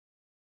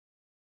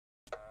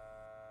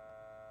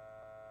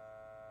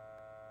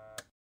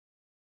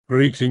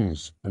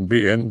Greetings and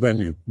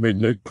bienvenue,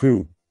 Midnight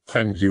Crew.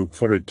 Thank you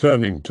for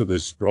returning to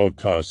this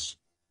broadcast.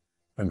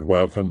 And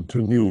welcome to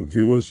new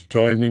viewers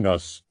joining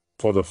us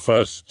for the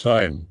first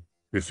time.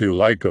 If you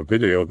like a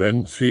video,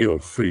 then feel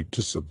free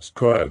to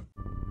subscribe.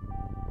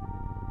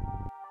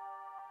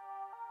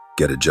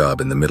 Get a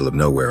job in the middle of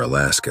nowhere,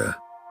 Alaska.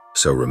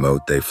 So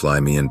remote they fly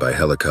me in by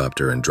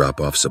helicopter and drop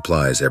off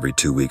supplies every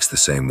 2 weeks the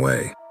same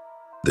way.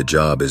 The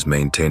job is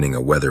maintaining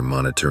a weather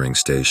monitoring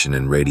station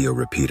and radio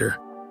repeater.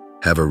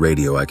 Have a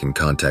radio I can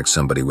contact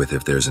somebody with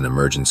if there's an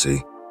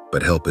emergency,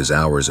 but help is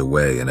hours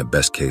away in a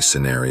best-case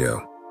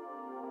scenario.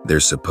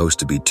 There's supposed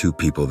to be 2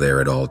 people there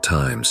at all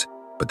times,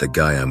 but the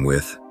guy I'm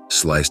with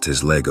sliced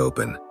his leg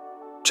open,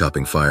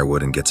 chopping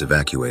firewood, and gets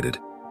evacuated.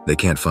 They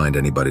can't find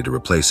anybody to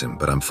replace him,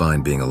 but I'm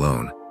fine being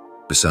alone.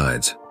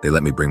 Besides, they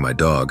let me bring my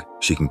dog.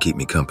 She can keep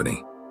me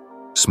company.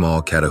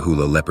 Small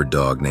Catahoula leopard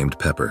dog named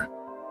Pepper.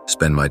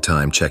 Spend my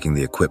time checking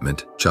the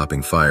equipment,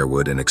 chopping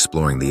firewood, and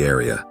exploring the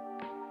area.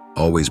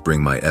 Always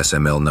bring my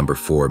SML No.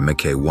 4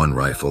 Mk1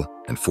 rifle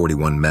and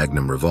 41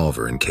 Magnum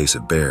revolver in case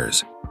of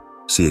bears.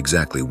 See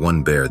exactly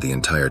 1 bear the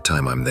entire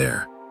time I'm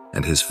there,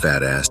 and his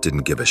fat ass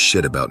didn't give a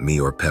shit about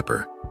me or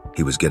Pepper.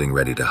 He was getting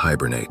ready to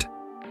hibernate.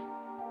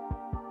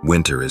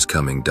 Winter is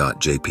coming.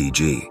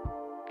 JPG.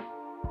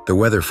 The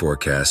weather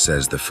forecast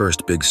says the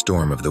first big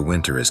storm of the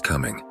winter is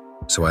coming,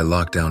 so I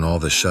lock down all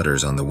the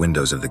shutters on the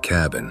windows of the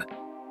cabin,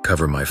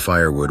 cover my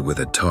firewood with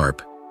a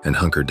tarp, and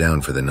hunker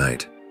down for the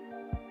night.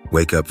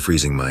 Wake up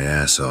freezing my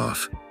ass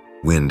off,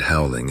 wind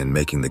howling and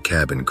making the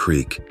cabin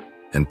creak,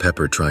 and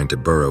Pepper trying to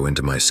burrow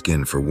into my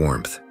skin for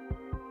warmth.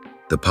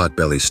 The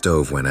potbelly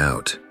stove went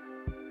out.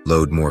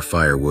 Load more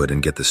firewood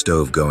and get the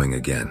stove going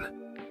again.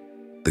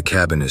 The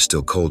cabin is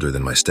still colder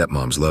than my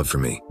stepmom's love for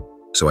me,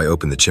 so I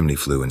open the chimney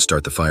flue and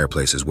start the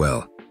fireplace as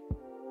well.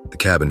 The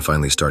cabin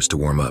finally starts to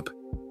warm up.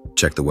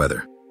 Check the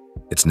weather.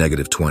 It's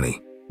 -20.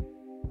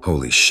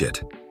 Holy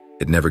shit.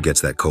 It never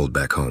gets that cold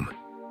back home.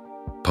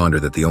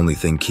 Ponder that the only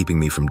thing keeping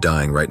me from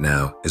dying right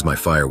now is my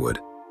firewood.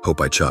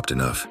 Hope I chopped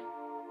enough.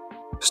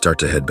 Start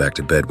to head back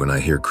to bed when I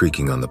hear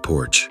creaking on the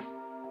porch.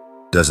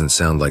 Doesn't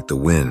sound like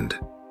the wind.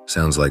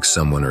 Sounds like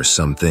someone or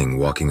something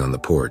walking on the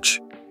porch.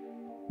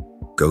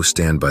 Go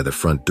stand by the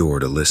front door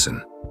to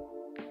listen.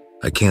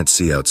 I can't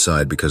see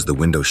outside because the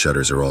window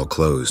shutters are all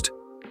closed,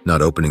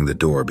 not opening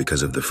the door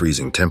because of the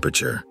freezing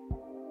temperature.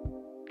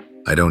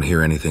 I don't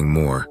hear anything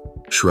more,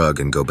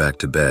 shrug and go back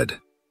to bed.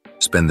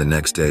 Spend the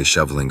next day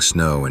shoveling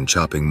snow and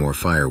chopping more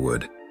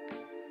firewood.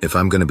 If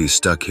I'm gonna be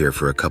stuck here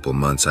for a couple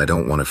months, I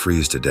don't want to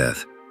freeze to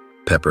death.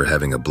 Pepper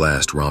having a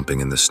blast romping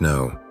in the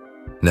snow.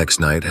 Next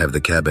night, have the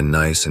cabin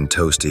nice and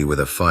toasty with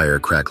a fire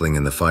crackling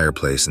in the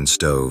fireplace and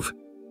stove.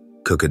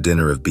 Cook a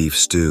dinner of beef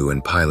stew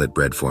and pilot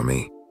bread for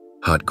me.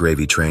 Hot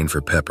gravy train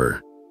for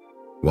Pepper.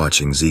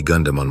 Watching Z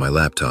Gundam on my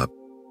laptop.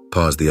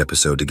 Pause the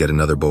episode to get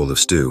another bowl of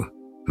stew.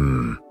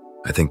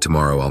 I think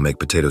tomorrow I'll make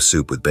potato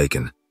soup with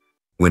bacon.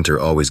 Winter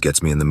always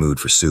gets me in the mood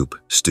for soup,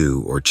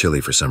 stew, or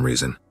chili for some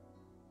reason.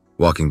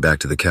 Walking back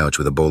to the couch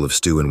with a bowl of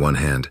stew in one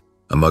hand,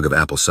 a mug of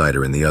apple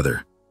cider in the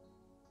other.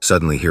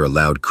 Suddenly hear a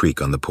loud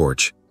creak on the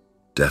porch.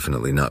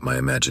 Definitely not my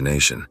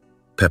imagination.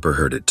 Pepper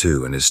heard it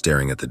too and is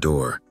staring at the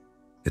door.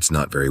 It's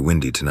not very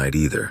windy tonight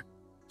either.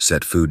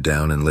 Set food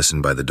down and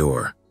listen by the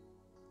door.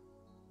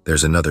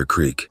 There's another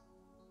creak.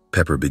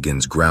 Pepper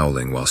begins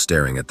growling while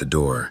staring at the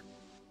door.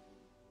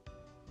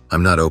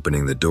 I'm not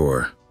opening the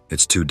door.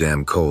 It's too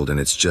damn cold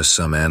and it's just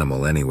some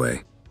animal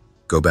anyway.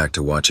 Go back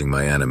to watching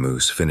my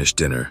animus, finish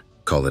dinner,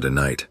 call it a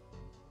night.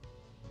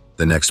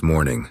 The next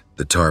morning,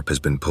 the tarp has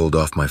been pulled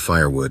off my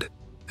firewood,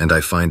 and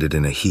I find it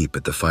in a heap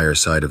at the fire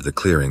side of the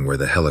clearing where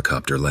the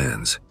helicopter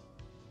lands.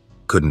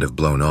 Couldn't have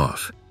blown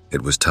off.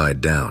 It was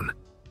tied down.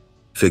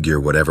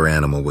 Figure whatever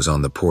animal was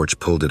on the porch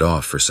pulled it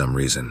off for some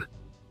reason.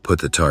 Put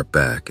the tarp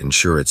back,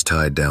 ensure it's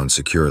tied down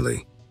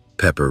securely.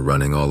 Pepper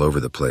running all over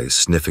the place,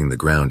 sniffing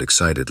the ground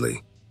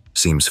excitedly.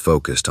 Seems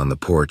focused on the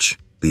porch,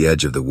 the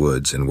edge of the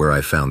woods, and where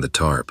I found the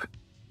tarp.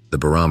 The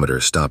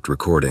barometer stopped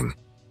recording,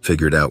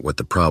 figured out what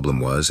the problem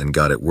was, and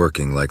got it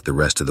working like the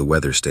rest of the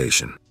weather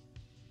station.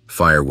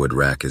 Firewood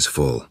rack is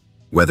full.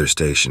 Weather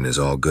station is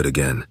all good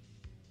again.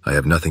 I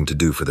have nothing to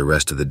do for the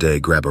rest of the day.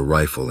 Grab a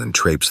rifle and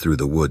traipse through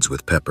the woods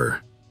with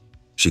Pepper.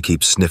 She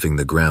keeps sniffing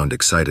the ground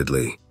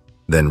excitedly,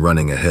 then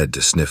running ahead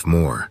to sniff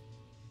more.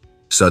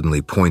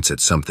 Suddenly points at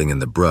something in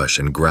the brush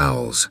and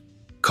growls.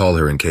 Call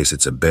her in case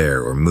it's a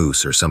bear or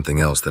moose or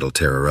something else that'll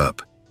tear her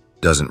up.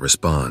 Doesn't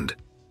respond.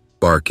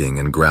 Barking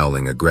and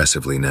growling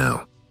aggressively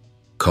now.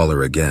 Call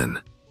her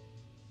again.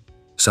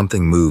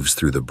 Something moves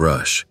through the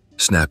brush,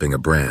 snapping a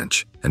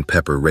branch, and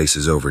Pepper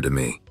races over to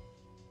me.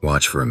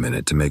 Watch for a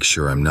minute to make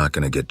sure I'm not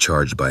going to get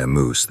charged by a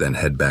moose, then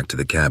head back to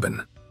the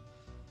cabin.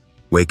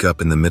 Wake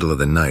up in the middle of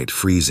the night,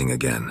 freezing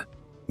again.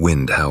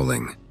 Wind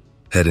howling.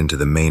 Head into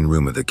the main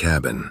room of the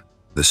cabin.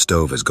 The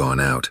stove has gone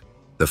out.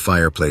 The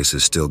fireplace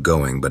is still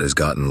going but has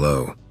gotten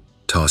low.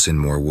 Toss in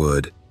more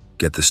wood,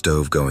 get the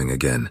stove going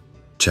again,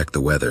 check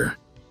the weather.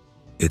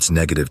 It's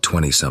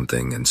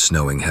 -20-something and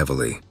snowing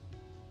heavily.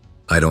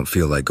 I don't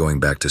feel like going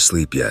back to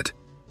sleep yet,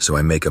 so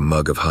I make a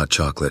mug of hot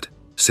chocolate,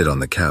 sit on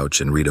the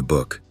couch and read a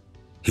book.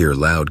 Hear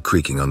loud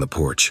creaking on the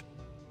porch.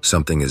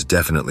 Something is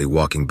definitely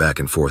walking back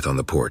and forth on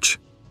the porch.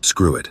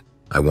 Screw it.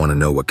 I want to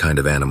know what kind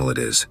of animal it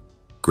is.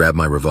 Grab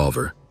my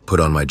revolver, put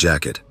on my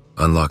jacket,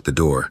 unlock the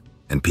door,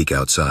 and peek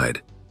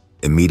outside.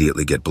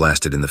 Immediately get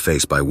blasted in the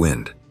face by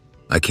wind.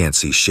 I can't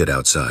see shit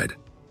outside.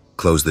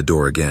 Close the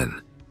door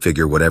again.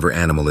 Figure whatever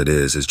animal it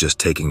is just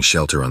taking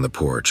shelter on the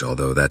porch,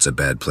 although that's a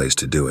bad place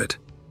to do it.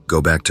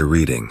 Go back to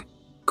reading.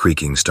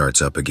 Creaking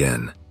starts up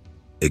again.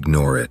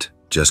 Ignore it.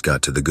 Just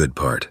got to the good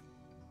part.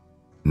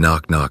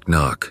 Knock, knock,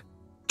 knock.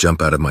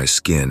 Jump out of my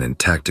skin and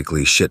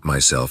tactically shit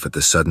myself at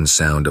the sudden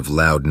sound of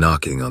loud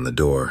knocking on the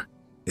door.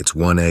 It's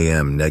 1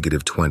 a.m.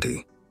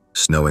 -20,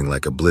 snowing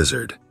like a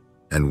blizzard,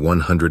 and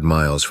 100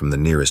 miles from the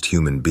nearest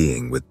human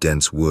being with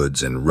dense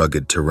woods and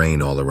rugged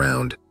terrain all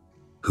around.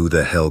 Who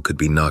the hell could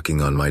be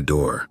knocking on my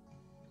door?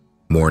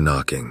 More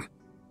knocking.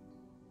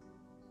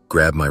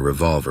 Grab my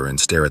revolver and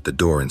stare at the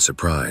door in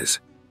surprise.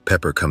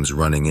 Pepper comes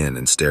running in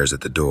and stares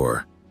at the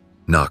door.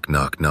 Knock,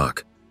 knock,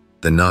 knock.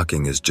 The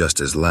knocking is just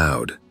as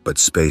loud, but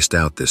spaced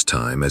out this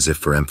time as if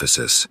for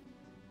emphasis.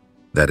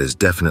 That is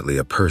definitely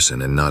a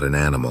person and not an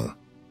animal.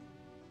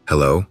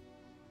 Hello?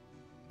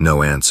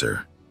 No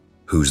answer.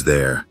 Who's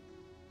there?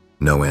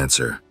 No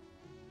answer.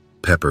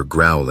 Pepper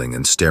growling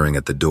and staring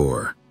at the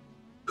door.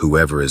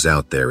 Whoever is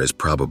out there is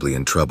probably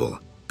in trouble,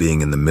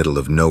 being in the middle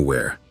of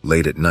nowhere,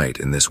 late at night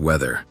in this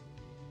weather.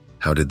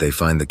 How did they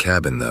find the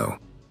cabin, though?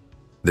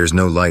 There's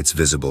no lights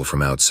visible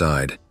from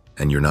outside,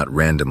 and you're not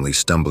randomly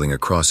stumbling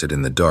across it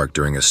in the dark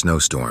during a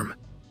snowstorm.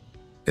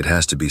 It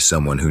has to be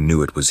someone who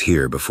knew it was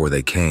here before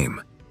they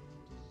came.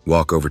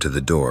 Walk over to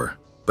the door,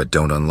 but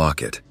don't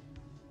unlock it.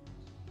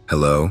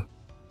 Hello?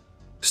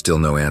 Still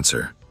no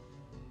answer.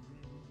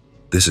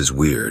 This is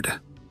weird.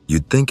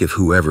 You'd think if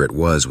whoever it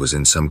was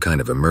in some kind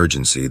of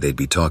emergency, they'd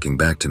be talking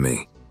back to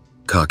me.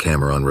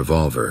 Cockhammer on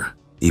revolver,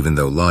 even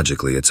though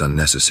logically it's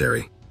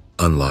unnecessary.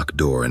 Unlock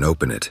door and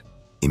open it.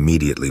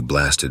 Immediately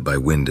blasted by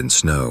wind and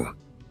snow.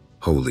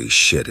 Holy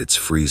shit, it's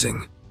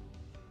freezing.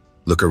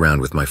 Look around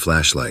with my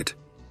flashlight.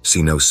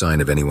 See no sign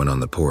of anyone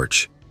on the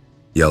porch.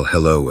 Yell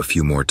hello a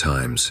few more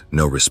times,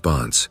 no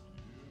response.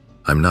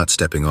 I'm not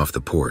stepping off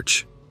the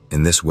porch.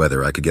 In this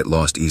weather, I could get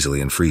lost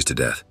easily and freeze to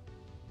death.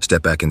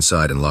 Step back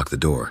inside and lock the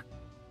door.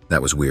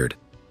 That was weird.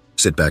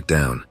 Sit back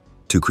down.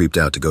 Too creeped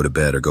out to go to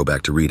bed or go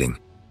back to reading.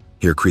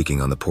 Hear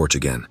creaking on the porch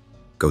again.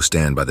 Go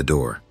stand by the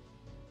door.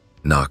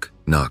 Knock,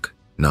 knock,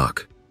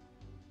 knock.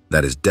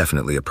 That is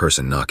definitely a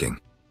person knocking.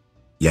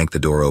 Yank the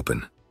door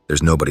open.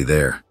 There's nobody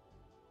there.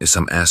 Is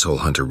some asshole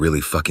hunter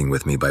really fucking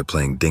with me by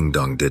playing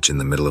ding-dong ditch in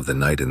the middle of the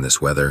night in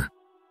this weather?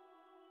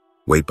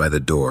 Wait by the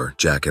door,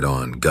 jacket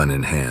on, gun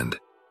in hand.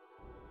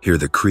 Hear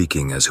the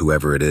creaking as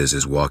whoever it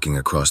is walking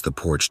across the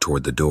porch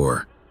toward the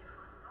door.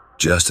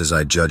 Just as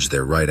I judge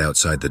they're right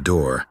outside the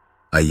door,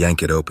 I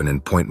yank it open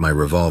and point my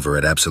revolver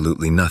at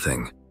absolutely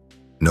nothing.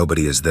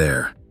 Nobody is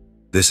there.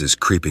 This is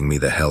creeping me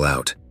the hell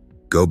out.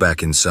 Go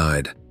back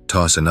inside,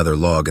 toss another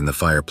log in the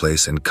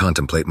fireplace and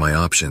contemplate my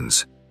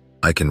options.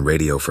 I can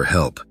radio for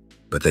help,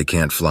 but they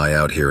can't fly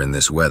out here in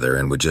this weather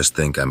and would just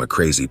think I'm a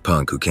crazy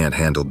punk who can't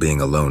handle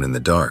being alone in the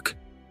dark.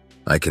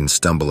 I can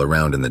stumble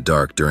around in the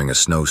dark during a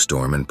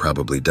snowstorm and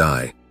probably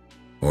die,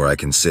 or I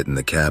can sit in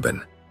the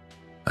cabin.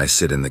 I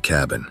sit in the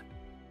cabin.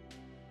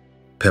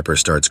 Pepper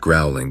starts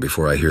growling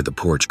before I hear the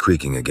porch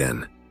creaking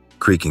again.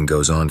 Creaking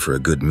goes on for a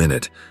good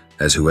minute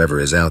as whoever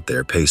is out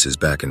there paces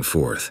back and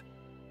forth.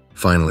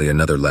 Finally,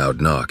 another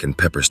loud knock and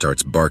Pepper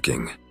starts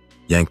barking.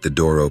 Yank the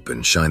door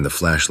open, shine the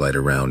flashlight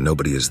around,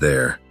 nobody is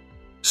there.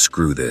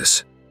 Screw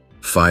this.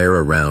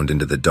 Fire around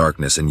into the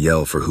darkness and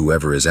yell for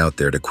whoever is out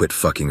there to quit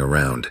fucking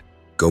around.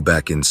 Go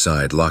back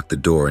inside, lock the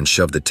door and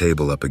shove the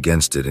table up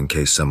against it in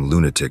case some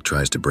lunatic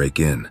tries to break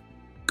in.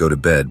 Go to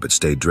bed but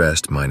stay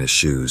dressed minus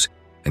shoes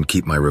and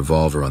keep my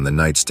revolver on the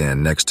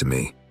nightstand next to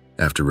me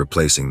after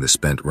replacing the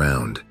spent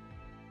round.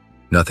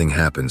 Nothing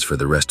happens for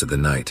the rest of the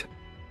night.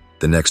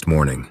 The next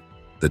morning,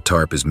 the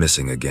tarp is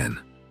missing again.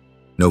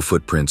 No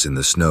footprints in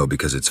the snow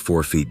because it's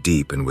 4 feet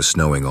deep and was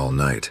snowing all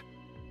night.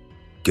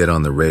 Get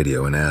on the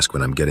radio and ask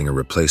when I'm getting a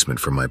replacement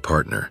for my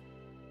partner.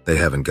 They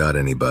haven't got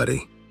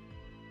anybody.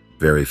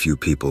 Very few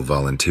people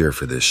volunteer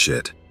for this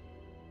shit,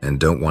 and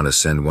don't want to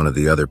send one of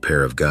the other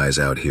pair of guys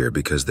out here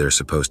because they're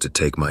supposed to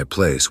take my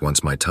place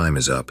once my time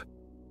is up,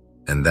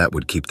 and that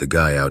would keep the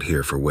guy out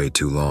here for way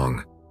too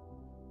long.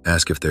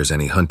 Ask if there's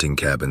any hunting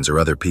cabins or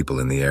other people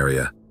in the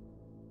area.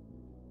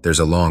 There's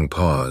a long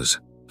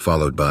pause,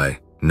 followed by,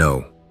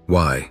 no,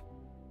 why?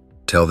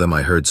 Tell them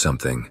I heard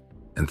something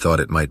and thought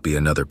it might be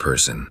another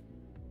person.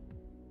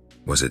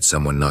 Was it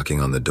someone knocking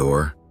on the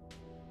door?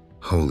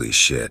 Holy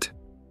shit.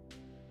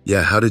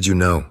 Yeah, how did you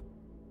know?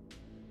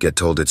 Get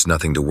told it's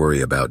nothing to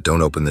worry about,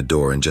 don't open the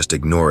door and just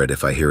ignore it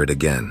if I hear it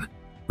again.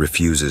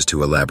 Refuses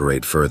to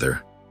elaborate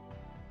further.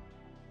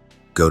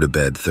 Go to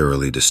bed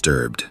thoroughly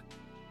disturbed.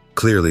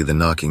 Clearly the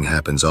knocking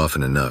happens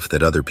often enough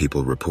that other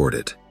people report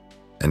it.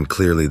 And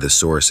clearly the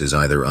source is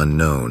either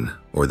unknown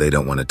or they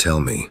don't want to tell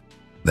me.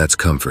 That's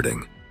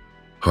comforting.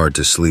 Hard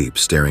to sleep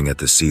staring at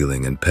the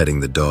ceiling and petting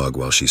the dog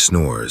while she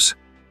snores.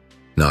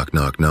 Knock,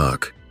 knock,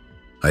 knock.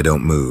 I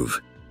don't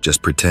move.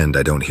 Just pretend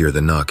I don't hear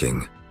the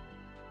knocking.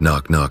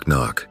 Knock, knock,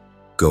 knock.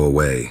 Go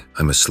away.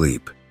 I'm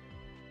asleep.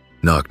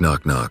 Knock,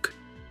 knock, knock.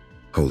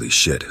 Holy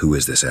shit, who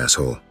is this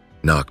asshole?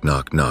 Knock,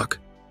 knock, knock.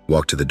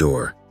 Walk to the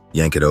door,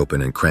 yank it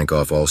open and crank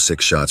off all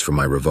 6 shots from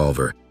my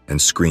revolver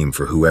and scream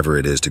for whoever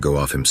it is to go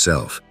off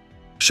himself.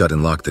 Shut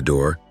and lock the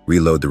door,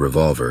 reload the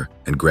revolver,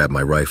 and grab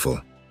my rifle.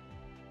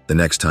 The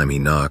next time he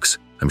knocks,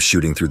 I'm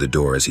shooting through the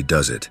door as he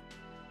does it.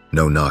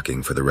 No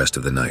knocking for the rest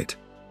of the night.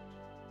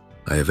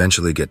 I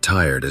eventually get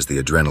tired as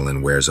the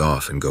adrenaline wears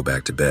off and go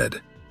back to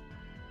bed.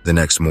 The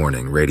next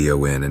morning,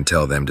 radio in and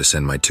tell them to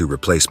send my 2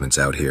 replacements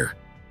out here.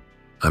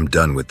 I'm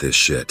done with this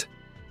shit.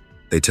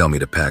 They tell me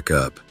to pack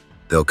up.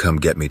 They'll come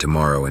get me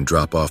tomorrow and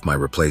drop off my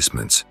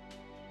replacements.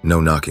 No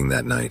knocking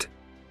that night.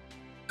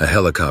 A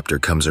helicopter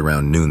comes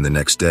around noon the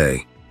next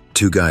day.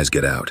 2 guys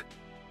get out,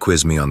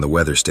 quiz me on the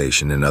weather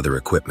station and other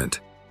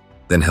equipment,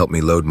 then help me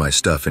load my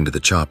stuff into the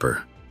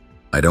chopper.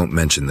 I don't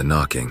mention the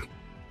knocking.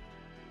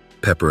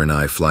 Pepper and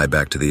I fly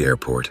back to the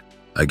airport.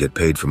 I get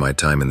paid for my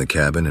time in the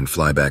cabin and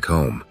fly back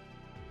home.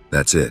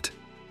 That's it.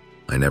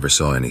 I never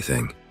saw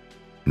anything.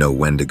 No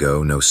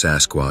Wendigo, no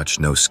Sasquatch,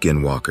 no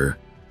skinwalker,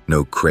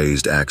 no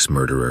crazed axe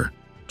murderer,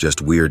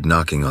 just weird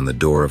knocking on the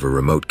door of a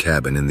remote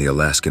cabin in the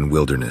Alaskan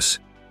wilderness,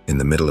 in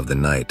the middle of the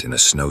night in a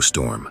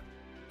snowstorm.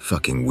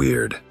 Fucking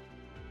weird.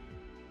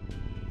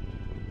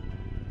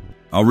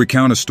 I'll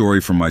recount a story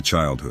from my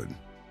childhood.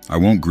 I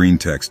won't green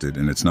text it,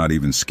 and it's not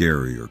even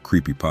scary or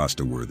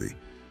creepypasta worthy,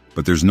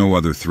 but there's no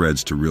other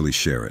threads to really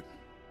share it,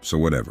 so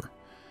whatever.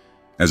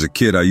 As a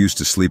kid, I used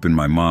to sleep in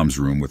my mom's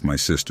room with my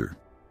sister.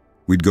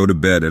 We'd go to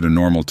bed at a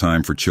normal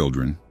time for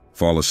children,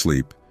 fall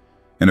asleep,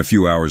 and a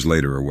few hours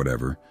later or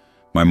whatever,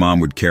 my mom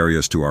would carry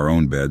us to our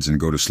own beds and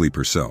go to sleep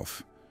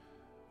herself.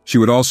 She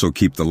would also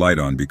keep the light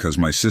on because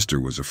my sister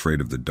was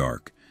afraid of the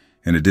dark,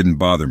 and it didn't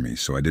bother me,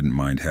 so I didn't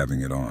mind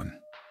having it on.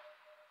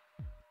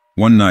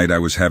 One night I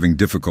was having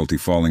difficulty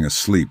falling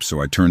asleep, so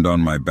I turned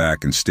on my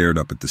back and stared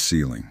up at the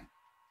ceiling.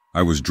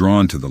 I was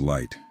drawn to the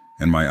light,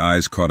 and my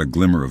eyes caught a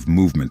glimmer of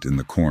movement in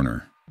the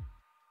corner.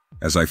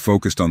 As I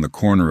focused on the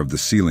corner of the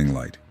ceiling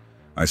light,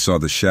 I saw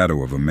the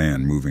shadow of a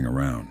man moving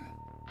around.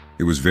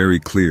 It was very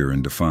clear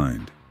and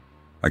defined.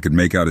 I could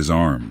make out his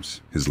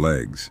arms, his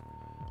legs.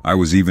 I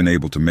was even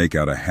able to make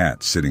out a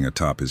hat sitting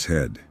atop his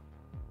head.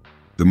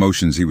 The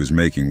motions he was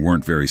making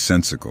weren't very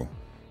sensical.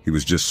 He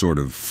was just sort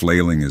of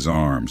flailing his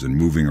arms and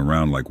moving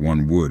around like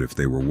one would if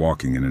they were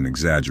walking in an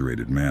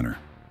exaggerated manner.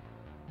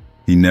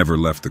 He never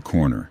left the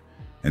corner,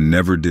 and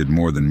never did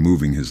more than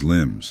moving his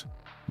limbs,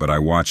 but I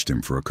watched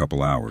him for a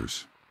couple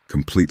hours,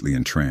 completely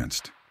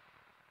entranced.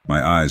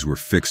 My eyes were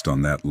fixed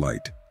on that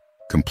light,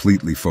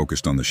 completely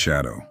focused on the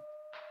shadow,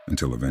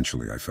 until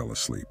eventually I fell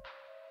asleep.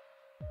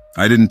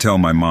 I didn't tell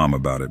my mom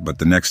about it, but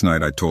the next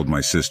night I told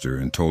my sister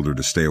and told her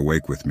to stay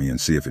awake with me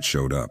and see if it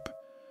showed up.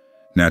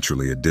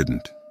 Naturally, it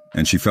didn't,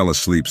 and she fell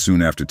asleep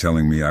soon after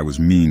telling me I was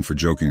mean for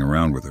joking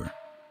around with her.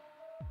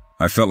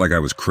 I felt like I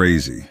was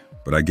crazy,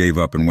 but I gave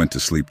up and went to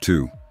sleep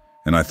too,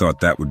 and I thought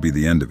that would be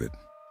the end of it.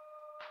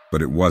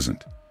 But it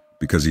wasn't,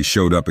 because he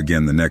showed up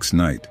again the next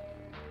night,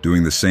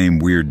 doing the same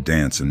weird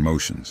dance and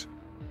motions.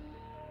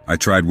 I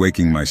tried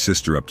waking my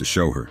sister up to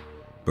show her,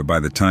 but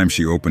by the time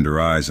she opened her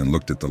eyes and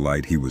looked at the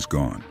light, he was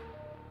gone.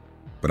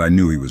 But I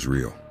knew he was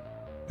real,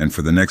 and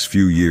for the next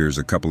few years,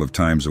 a couple of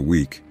times a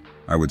week,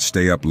 I would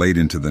stay up late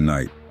into the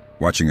night,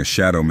 watching a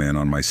shadow man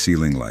on my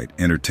ceiling light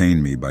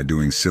entertain me by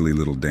doing silly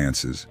little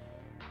dances.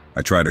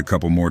 I tried a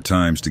couple more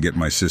times to get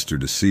my sister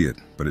to see it,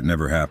 but it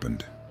never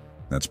happened.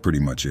 That's pretty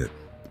much it.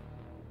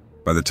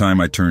 By the time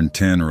I turned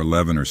 10 or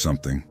 11 or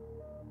something,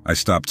 I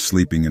stopped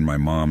sleeping in my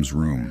mom's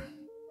room.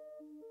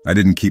 I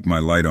didn't keep my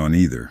light on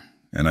either,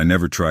 and I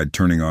never tried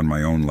turning on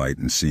my own light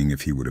and seeing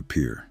if he would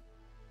appear.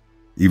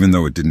 Even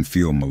though it didn't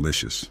feel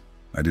malicious,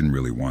 I didn't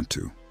really want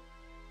to.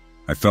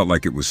 I felt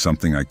like it was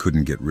something I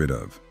couldn't get rid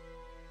of.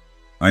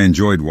 I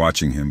enjoyed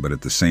watching him, but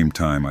at the same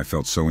time I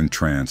felt so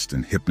entranced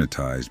and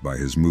hypnotized by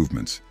his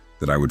movements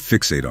that I would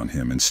fixate on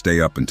him and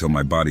stay up until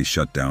my body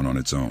shut down on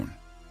its own.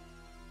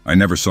 I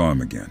never saw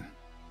him again,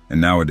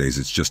 and nowadays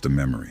it's just a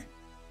memory.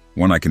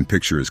 One I can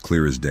picture as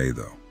clear as day,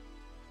 though.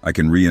 I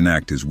can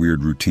reenact his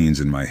weird routines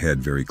in my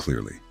head very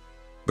clearly,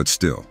 but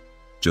still,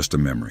 just a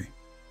memory.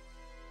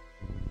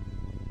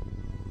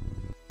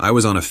 I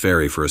was on a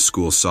ferry for a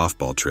school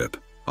softball trip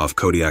off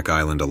Kodiak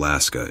Island,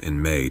 Alaska in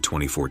May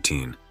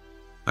 2014.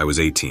 I was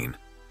 18.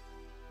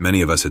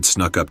 Many of us had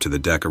snuck up to the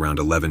deck around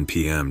 11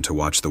 p.m. to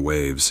watch the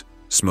waves,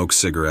 smoke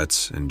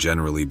cigarettes, and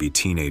generally be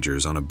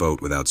teenagers on a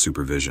boat without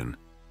supervision.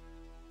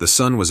 The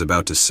sun was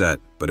about to set,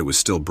 but it was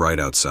still bright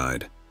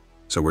outside,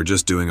 so we're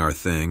just doing our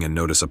thing and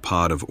notice a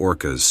pod of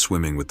orcas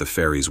swimming with the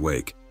ferry's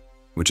wake,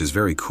 which is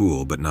very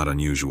cool but not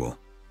unusual.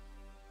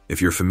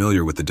 If you're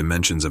familiar with the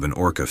dimensions of an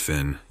orca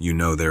fin, you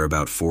know they're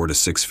about 4 to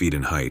 6 feet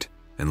in height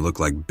and look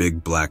like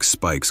big black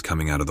spikes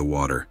coming out of the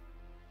water.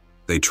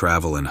 They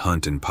travel and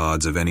hunt in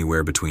pods of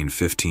anywhere between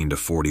 15 to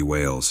 40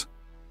 whales,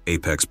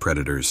 apex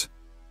predators,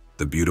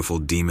 the beautiful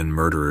demon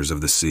murderers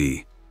of the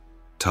sea,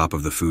 top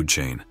of the food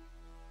chain.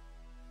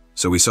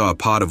 So we saw a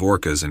pod of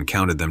orcas and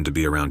counted them to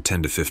be around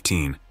 10 to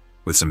 15,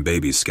 with some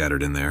babies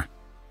scattered in there.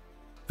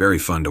 Very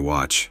fun to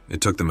watch.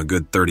 It took them a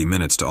good 30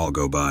 minutes to all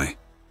go by.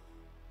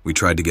 We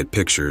tried to get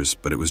pictures,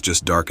 but it was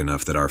just dark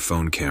enough that our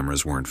phone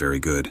cameras weren't very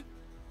good.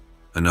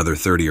 Another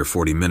 30 or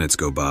 40 minutes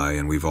go by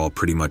and we've all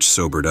pretty much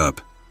sobered up,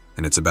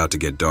 and it's about to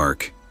get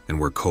dark, and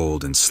we're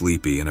cold and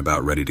sleepy and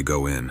about ready to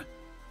go in.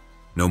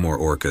 No more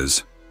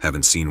orcas,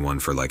 haven't seen one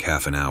for like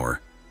half an hour,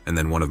 and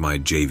then one of my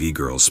JV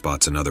girls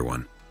spots another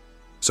one.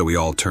 So we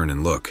all turn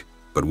and look,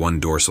 but one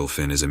dorsal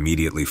fin is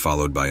immediately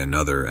followed by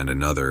another and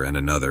another and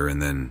another,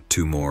 and then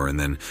two more and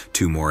then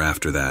two more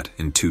after that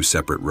in two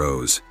separate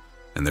rows,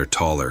 and they're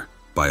taller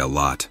by a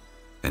lot,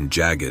 and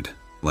jagged,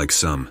 like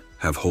some,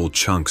 have whole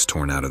chunks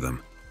torn out of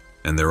them,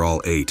 and they're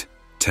all 8,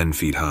 10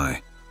 feet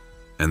high,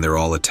 and they're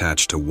all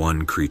attached to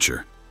one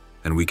creature,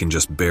 and we can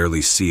just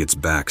barely see its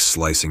back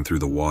slicing through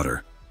the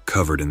water,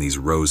 covered in these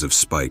rows of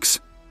spikes,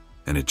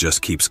 and it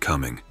just keeps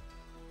coming.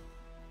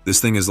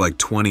 This thing is like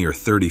 20 or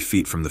 30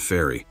 feet from the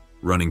ferry,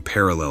 running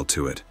parallel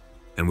to it,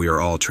 and we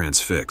are all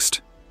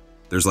transfixed.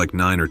 There's like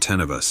 9 or 10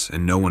 of us,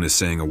 and no one is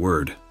saying a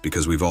word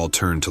because we've all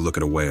turned to look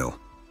at a whale,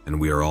 and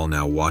we are all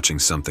now watching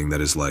something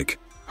that is like,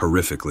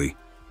 horrifically,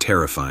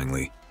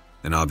 terrifyingly,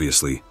 and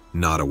obviously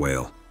not a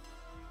whale.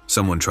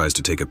 Someone tries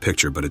to take a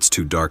picture, but it's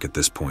too dark at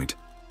this point,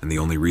 and the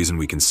only reason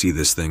we can see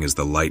this thing is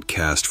the light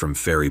cast from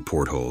ferry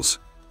portholes.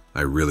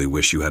 I really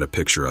wish you had a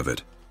picture of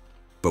it.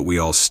 But we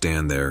all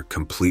stand there,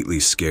 completely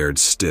scared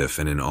stiff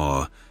and in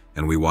awe,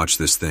 and we watch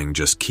this thing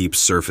just keep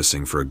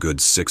surfacing for a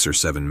good 6 or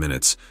 7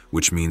 minutes,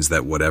 which means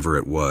that whatever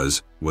it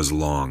was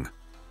long,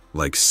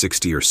 like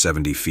 60 or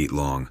 70 feet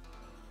long,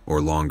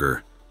 or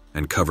longer,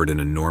 and covered in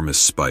enormous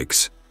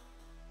spikes.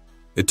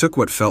 It took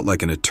what felt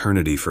like an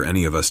eternity for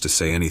any of us to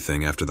say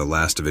anything after the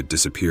last of it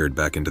disappeared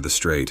back into the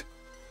strait.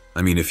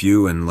 I mean, if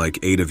you and like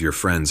 8 of your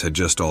friends had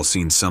just all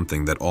seen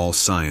something that all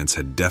science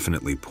had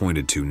definitely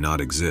pointed to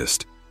not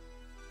exist,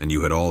 and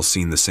you had all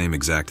seen the same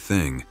exact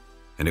thing,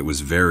 and it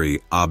was very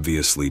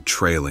obviously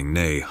trailing,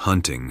 nay,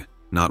 hunting,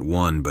 not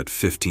 1 but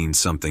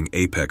 15-something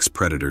apex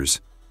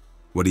predators,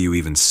 what do you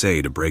even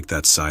say to break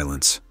that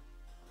silence?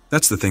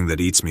 That's the thing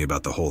that eats me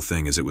about the whole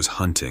thing, is it was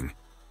hunting.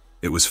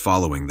 It was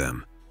following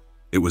them.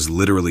 It was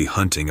literally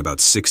hunting about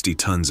 60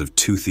 tons of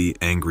toothy,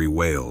 angry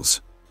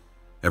whales.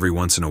 Every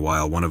once in a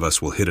while, one of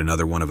us will hit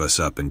another one of us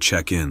up and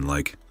check in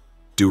like,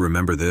 do you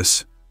remember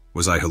this?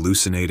 Was I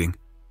hallucinating?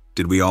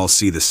 Did we all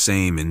see the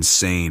same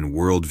insane,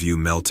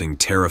 worldview-melting,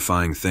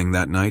 terrifying thing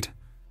that night?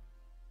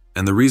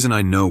 And the reason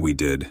I know we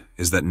did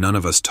is that none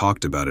of us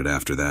talked about it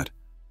after that.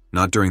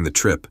 Not during the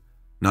trip,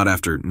 not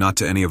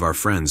to any of our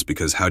friends,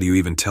 because how do you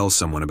even tell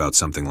someone about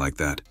something like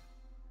that?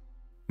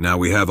 Now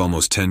we have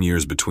almost 10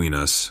 years between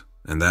us,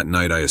 and that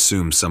night I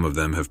assume some of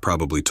them have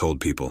probably told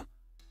people.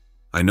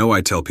 I know I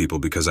tell people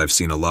because I've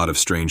seen a lot of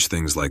strange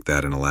things like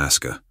that in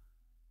Alaska.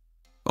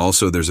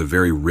 Also, there's a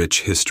very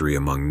rich history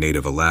among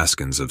native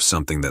Alaskans of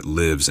something that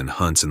lives and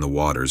hunts in the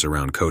waters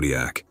around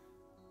Kodiak.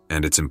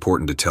 And it's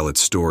important to tell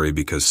its story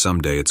because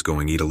someday it's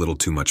going to eat a little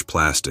too much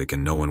plastic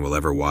and no one will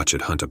ever watch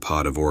it hunt a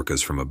pod of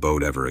orcas from a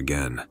boat ever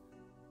again.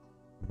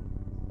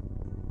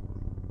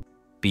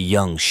 Be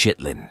young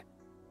shitlin'.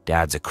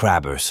 Dad's a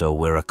crabber, so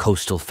we're a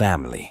coastal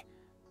family.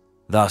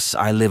 Thus,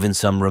 I live in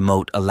some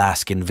remote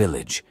Alaskan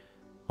village.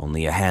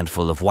 Only a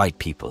handful of white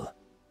people.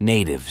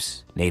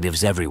 Natives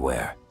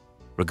everywhere.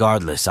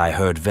 Regardless, I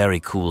heard very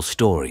cool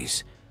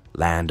stories.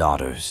 Land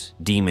otters,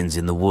 demons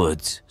in the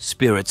woods,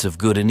 spirits of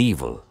good and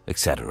evil,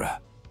 etc.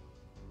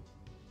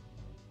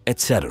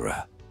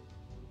 etc.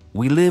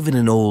 We live in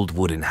an old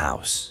wooden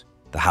house.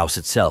 The house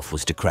itself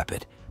was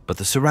decrepit, but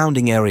the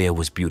surrounding area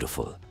was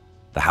beautiful.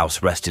 The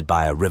house rested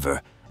by a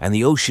river, and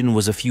the ocean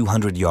was a few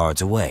hundred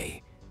yards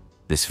away.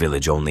 This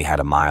village only had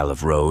a mile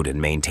of road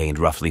and maintained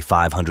roughly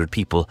 500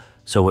 people,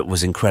 so it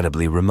was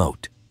incredibly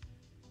remote.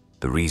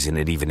 The reason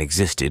it even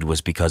existed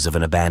was because of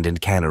an abandoned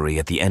cannery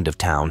at the end of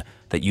town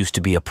that used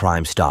to be a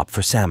prime stop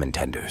for salmon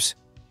tenders.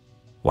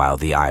 While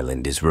the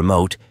island is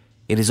remote,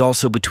 it is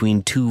also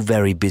between 2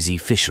 very busy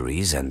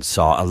fisheries and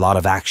saw a lot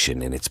of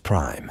action in its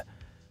prime.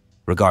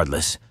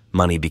 Regardless,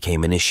 money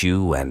became an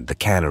issue and the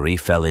cannery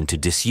fell into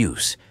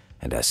disuse,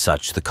 and as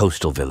such the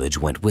coastal village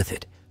went with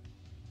it.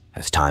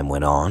 As time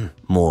went on,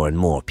 more and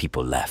more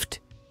people left.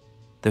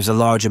 There's a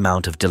large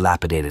amount of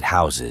dilapidated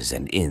houses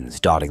and inns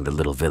dotting the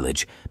little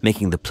village,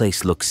 making the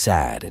place look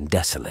sad and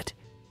desolate.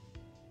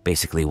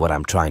 Basically, what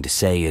I'm trying to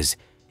say is,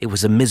 it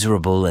was a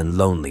miserable and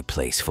lonely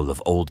place full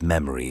of old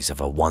memories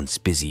of a once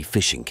busy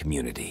fishing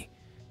community.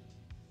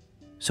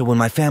 So when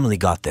my family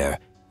got there,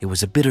 it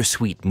was a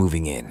bittersweet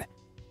moving in.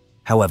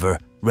 However,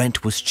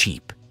 rent was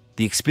cheap,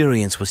 the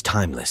experience was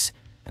timeless,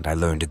 and I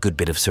learned a good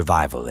bit of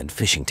survival and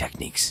fishing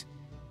techniques.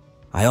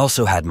 I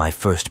also had my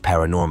first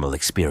paranormal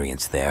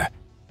experience there,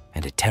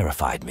 and it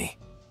terrified me.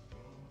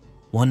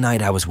 One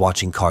night I was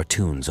watching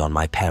cartoons on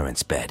my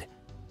parents' bed.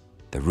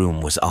 The room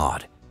was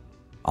odd.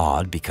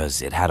 Odd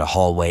because it had a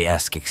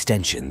hallway-esque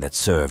extension that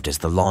served as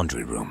the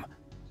laundry room.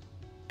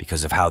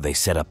 Because of how they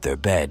set up their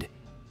bed,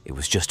 it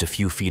was just a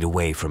few feet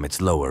away from its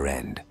lower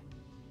end.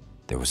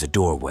 There was a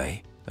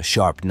doorway, a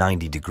sharp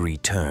 90-degree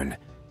turn,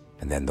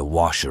 and then the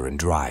washer and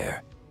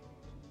dryer.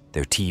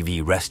 Their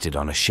TV rested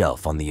on a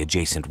shelf on the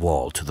adjacent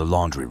wall to the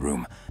laundry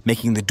room,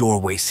 making the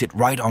doorway sit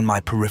right on my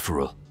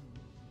peripheral.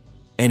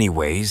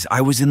 Anyways,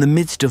 I was in the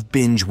midst of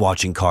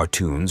binge-watching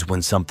cartoons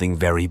when something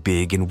very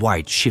big and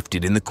white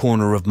shifted in the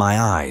corner of my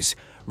eyes,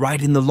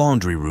 right in the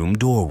laundry room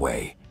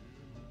doorway.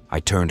 I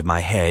turned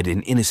my head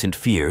in innocent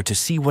fear to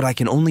see what I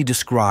can only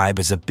describe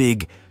as a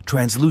big,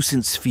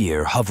 translucent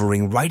sphere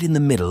hovering right in the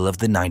middle of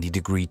the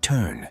 90-degree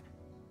turn.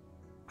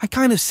 I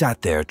kind of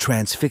sat there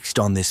transfixed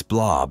on this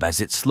blob as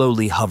it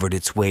slowly hovered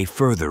its way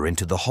further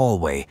into the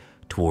hallway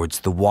towards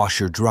the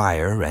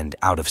washer-dryer and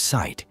out of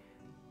sight.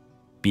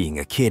 Being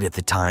a kid at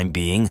the time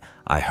being,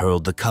 I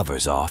hurled the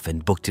covers off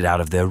and booked it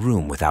out of their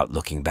room without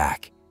looking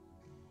back.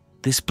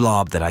 This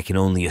blob that I can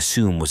only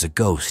assume was a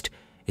ghost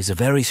is a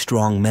very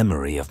strong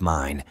memory of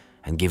mine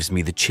and gives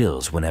me the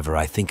chills whenever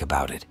I think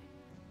about it.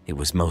 It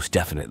was most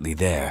definitely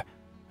there,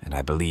 and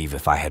I believe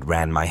if I had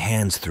ran my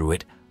hands through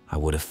it, I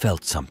would have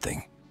felt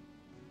something.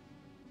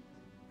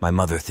 My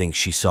mother thinks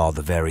she saw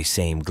the very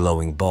same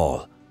glowing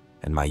ball,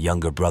 and my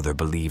younger brother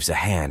believes a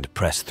hand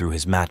pressed through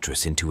his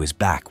mattress into his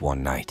back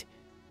one night.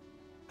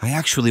 I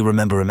actually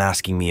remember him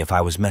asking me if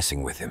I was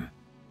messing with him.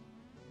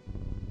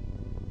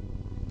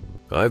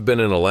 I've been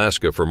in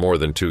Alaska for more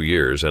than 2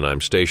 years, and I'm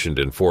stationed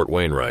in Fort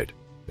Wainwright.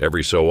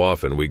 Every so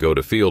often we go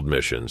to field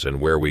missions, and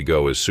where we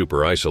go is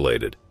super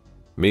isolated.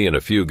 Me and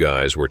a few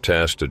guys were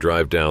tasked to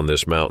drive down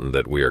this mountain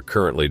that we are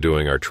currently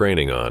doing our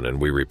training on, and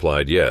we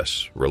replied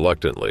yes,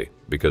 reluctantly,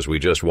 because we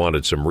just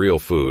wanted some real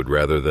food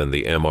rather than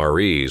the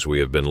MREs we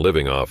have been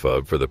living off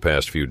of for the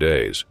past few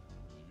days.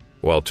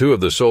 While 2 of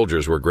the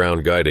soldiers were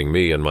ground guiding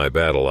me and my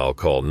battle I'll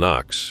call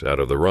Knox out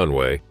of the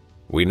runway,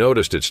 we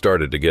noticed it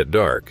started to get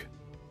dark.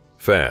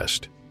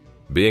 Fast.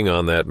 Being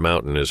on that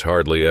mountain is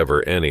hardly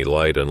ever any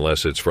light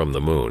unless it's from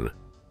the moon.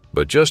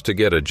 But just to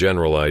get a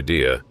general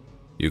idea,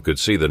 you could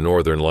see the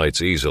northern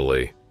lights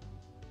easily.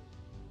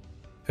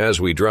 As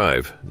we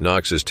drive,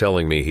 Knox is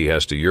telling me he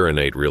has to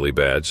urinate really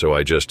bad, so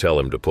I just tell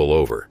him to pull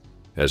over.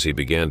 As he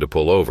began to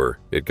pull over,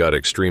 it got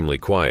extremely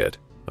quiet.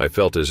 I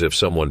felt as if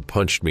someone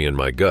punched me in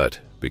my gut,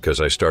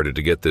 because I started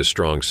to get this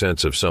strong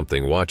sense of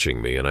something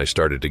watching me and I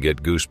started to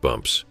get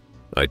goosebumps.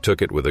 I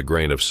took it with a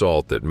grain of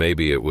salt that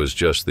maybe it was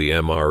just the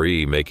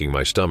MRE making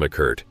my stomach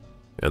hurt,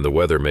 and the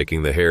weather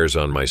making the hairs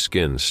on my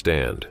skin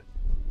stand.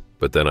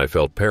 But then I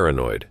felt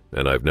paranoid,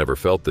 and I've never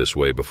felt this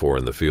way before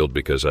in the field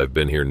because I've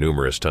been here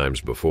numerous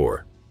times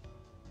before.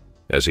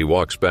 As he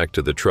walks back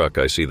to the truck,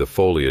 I see the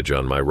foliage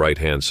on my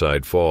right-hand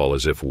side fall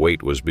as if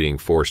weight was being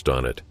forced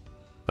on it.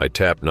 I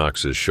tap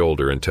Knox's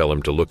shoulder and tell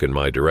him to look in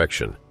my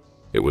direction.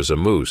 It was a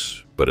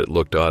moose, but it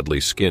looked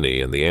oddly skinny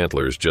and the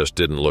antlers just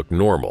didn't look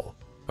normal.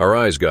 Our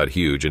eyes got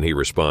huge and he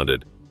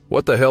responded,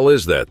 "What the hell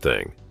is that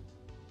thing?"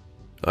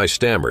 I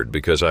stammered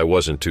because I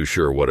wasn't too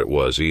sure what it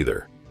was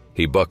either.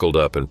 He buckled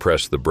up and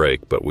pressed the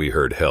brake, but we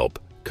heard help,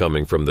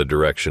 coming from the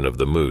direction of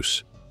the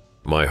moose.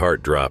 My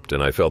heart dropped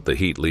and I felt the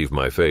heat leave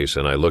my face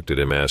and I looked at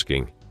him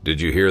asking,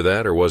 "Did you hear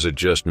that or was it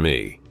just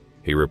me?"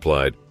 He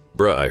replied,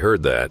 "Bruh, I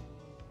heard that."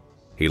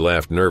 He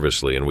laughed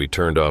nervously and we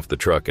turned off the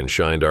truck and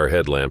shined our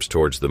headlamps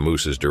towards the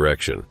moose's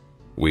direction.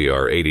 We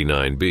are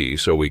 89B,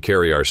 so we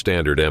carry our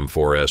standard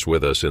M4S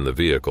with us in the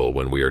vehicle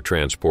when we are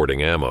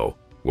transporting ammo,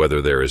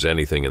 whether there is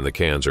anything in the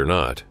cans or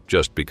not,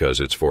 just because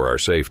it's for our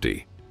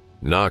safety.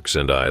 Knox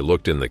and I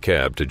looked in the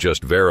cab to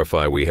just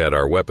verify we had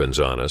our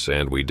weapons on us,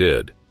 and we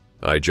did.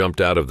 I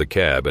jumped out of the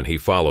cab and he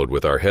followed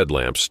with our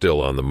headlamps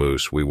still on the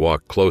moose. We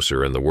walked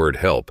closer and the word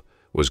help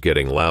was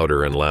getting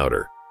louder and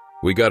louder.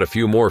 We got a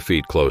few more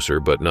feet closer,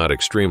 but not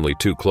extremely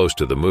too close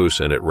to the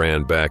moose, and it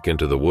ran back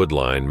into the wood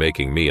line,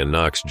 making me and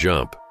Knox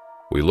jump.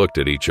 We looked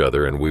at each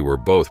other and we were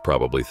both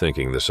probably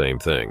thinking the same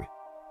thing.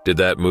 Did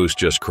that moose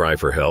just cry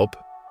for help?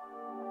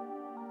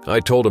 I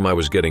told him I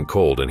was getting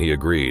cold and he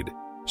agreed,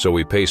 so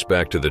we paced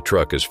back to the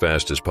truck as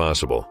fast as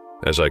possible.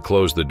 As I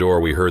closed the door,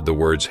 we heard the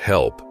words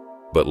help,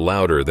 but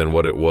louder than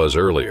what it was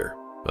earlier.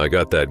 I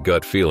got that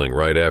gut feeling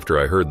right after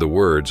I heard the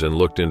words and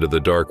looked into the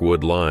dark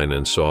wood line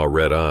and saw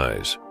red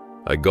eyes.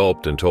 I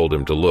gulped and told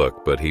him to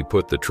look, but he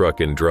put the truck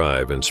in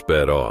drive and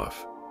sped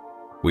off.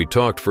 We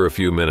talked for a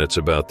few minutes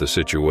about the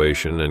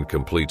situation and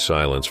complete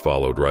silence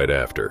followed right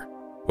after.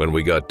 When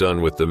we got done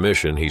with the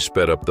mission, he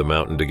sped up the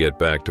mountain to get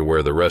back to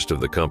where the rest of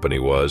the company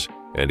was,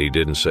 and he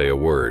didn't say a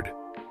word.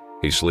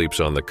 He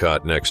sleeps on the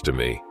cot next to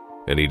me,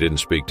 and he didn't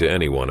speak to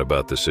anyone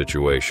about the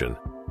situation.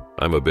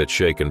 I'm a bit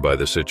shaken by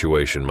the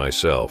situation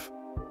myself.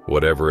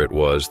 Whatever it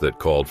was that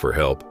called for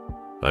help,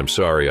 I'm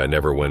sorry I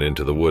never went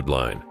into the wood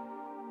line.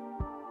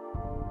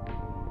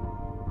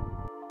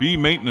 Be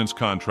maintenance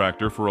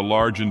contractor for a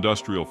large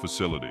industrial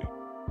facility.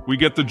 We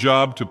get the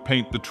job to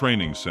paint the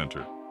training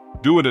center.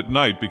 Do it at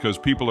night because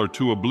people are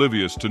too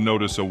oblivious to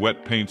notice a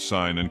wet paint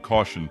sign and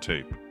caution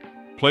tape.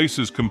 Place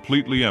is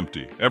completely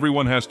empty.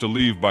 Everyone has to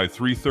leave by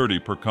 3:30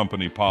 per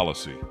company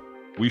policy.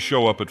 We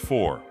show up at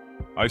 4.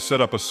 I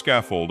set up a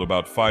scaffold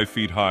about 5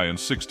 feet high and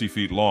 60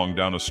 feet long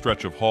down a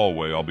stretch of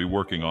hallway I'll be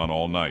working on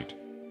all night.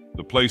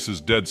 The place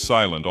is dead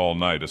silent all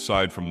night,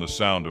 aside from the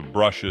sound of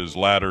brushes,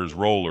 ladders,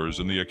 rollers,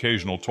 and the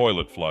occasional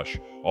toilet flush,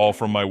 all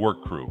from my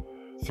work crew.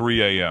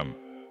 3 a.m.,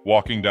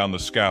 walking down the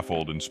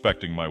scaffold,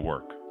 inspecting my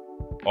work.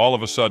 All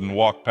of a sudden,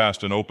 walk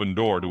past an open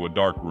door to a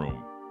dark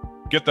room.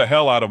 Get the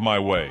hell out of my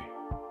way.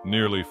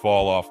 Nearly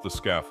fall off the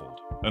scaffold.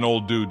 An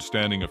old dude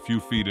standing a few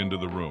feet into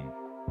the room.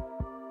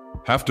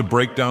 Have to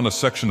break down a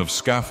section of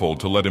scaffold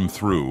to let him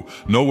through.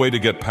 No way to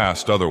get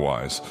past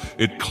otherwise.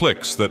 It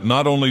clicks that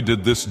not only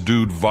did this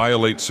dude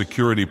violate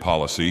security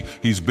policy,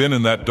 he's been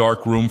in that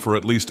dark room for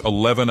at least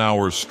 11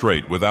 hours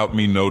straight without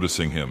me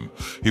noticing him.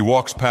 He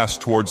walks past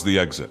towards the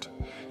exit.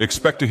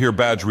 Expect to hear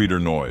badge reader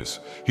noise.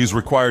 He's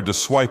required to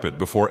swipe it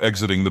before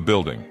exiting the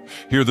building.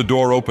 Hear the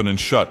door open and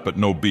shut, but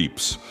no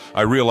beeps.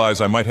 I realize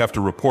I might have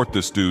to report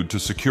this dude to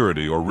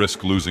security or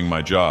risk losing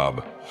my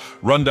job.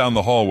 Run down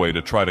the hallway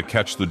to try to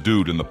catch the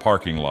dude in the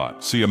parking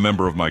lot. See a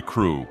member of my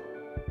crew.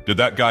 Did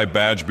that guy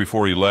badge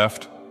before he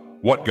left?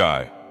 What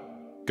guy?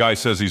 Guy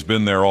says he's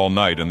been there all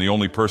night, and the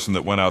only person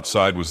that went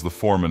outside was the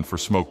foreman for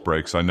smoke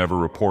breaks. I never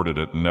reported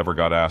it and never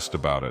got asked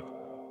about it.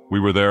 We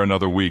were there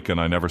another week, and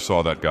I never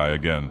saw that guy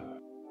again.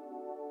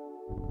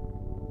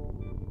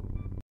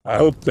 I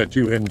hope that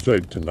you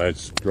enjoyed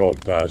tonight's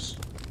broadcast.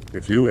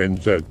 If you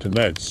enjoyed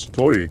tonight's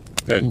story,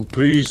 then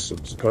please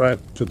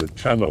subscribe to the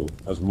channel,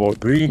 as more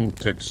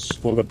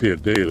Greentext will appear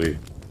daily.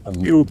 A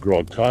new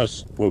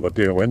broadcast will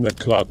appear when the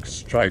clock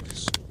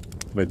strikes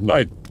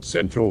midnight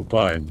Central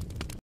Time.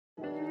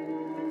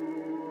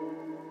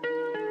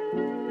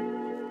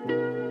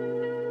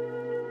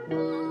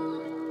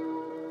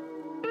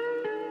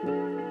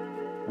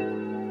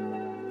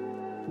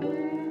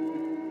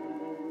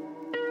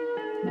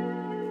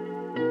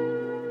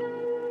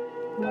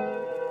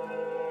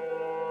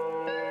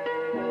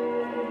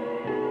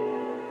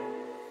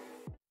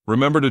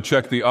 Remember to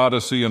check the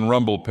Odyssey and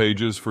Rumble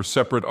pages for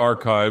separate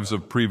archives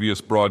of previous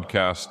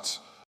broadcasts.